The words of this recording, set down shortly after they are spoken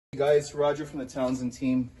Hey guys, Roger from the Townsend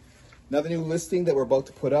team. Another new listing that we're about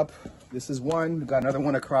to put up. This is one. We got another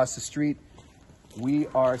one across the street. We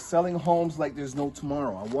are selling homes like there's no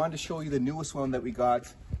tomorrow. I wanted to show you the newest one that we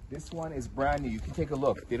got. This one is brand new. You can take a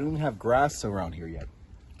look. They don't even have grass around here yet.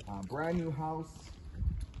 Brand new house.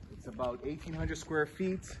 It's about 1,800 square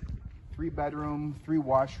feet. 3-bedroom,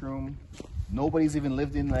 3-washroom. Nobody's even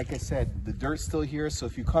lived in. Like I said, the dirt's still here. So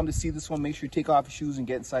if you come to see this one, make sure you take off your shoes and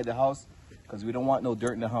get inside the house, because we don't want no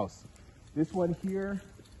dirt in the house. This one here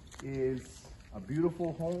is a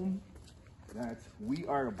beautiful home that we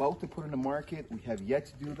are about to put in the market. We have yet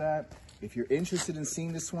to do that. If you're interested in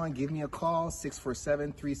seeing this one, give me a call,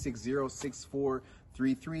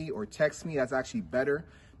 647-360-6433, or text me. That's actually better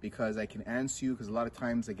because I can answer you, because a lot of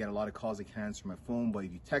times I get a lot of calls I can't answer my phone, but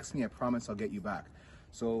if you text me, I promise I'll get you back.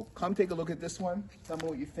 So come take a look at this one. Tell me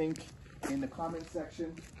what you think in the comment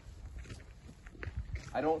section.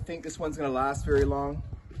 I don't think this one's gonna last very long.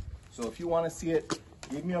 So if you wanna see it,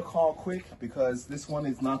 give me a call quick, because this one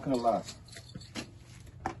is not gonna last.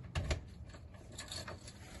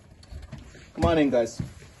 Come on in, guys.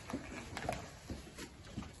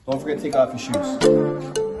 Don't forget to take off your shoes.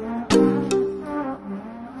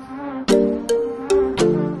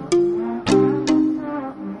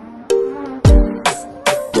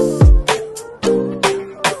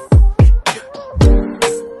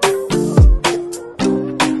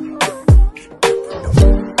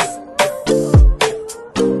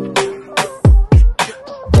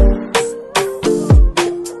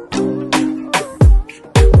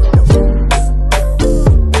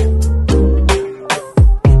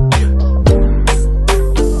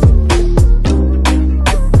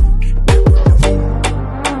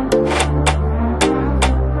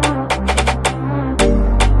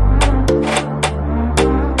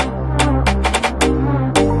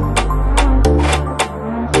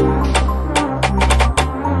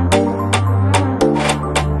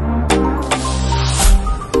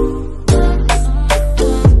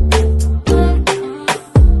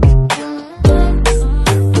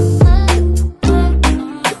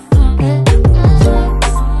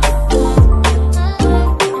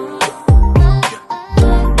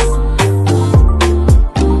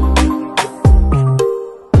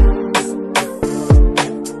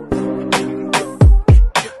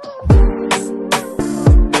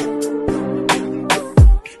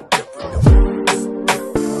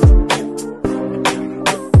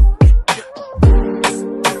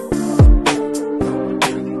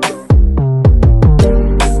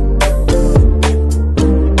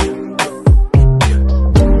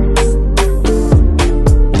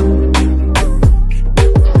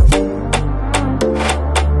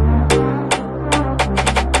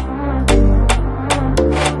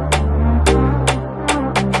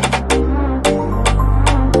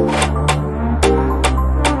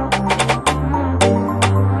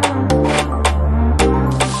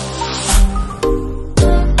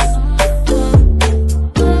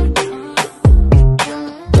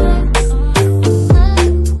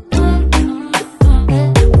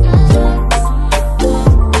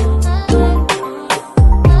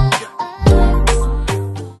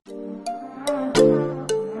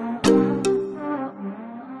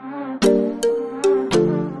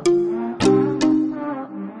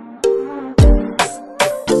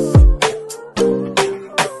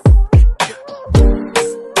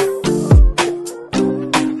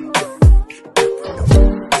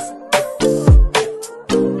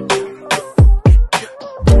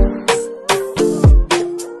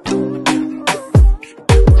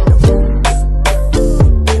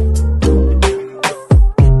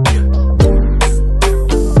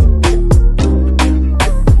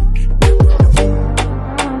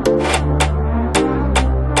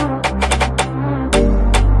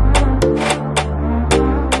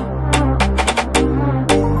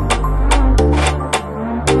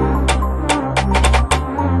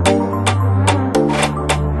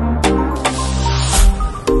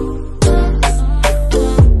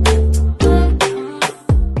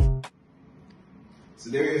 So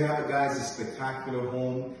there you have it, guys, a spectacular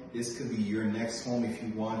home. This could be your next home if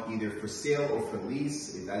you want, either for sale or for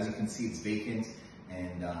lease. As you can see, it's vacant,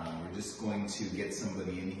 and we're just going to get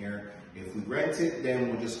somebody in here. If we rent it, then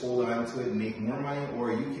we'll just hold on to it and make more money,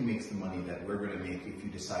 or you can make the money that we're gonna make if you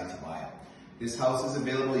decide to buy it. This house is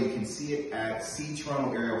available. You can see it at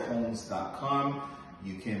ctorontoareahomes.com.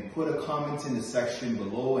 You can put a comment in the section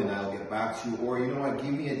below and I'll get back to you, or you know what,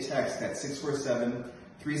 give me a text at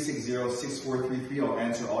 647-360-6433. I'll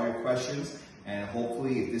answer all your questions, and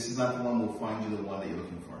hopefully if this is not the one, we'll find you the one that you're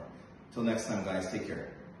looking for. Till next time, guys, take care.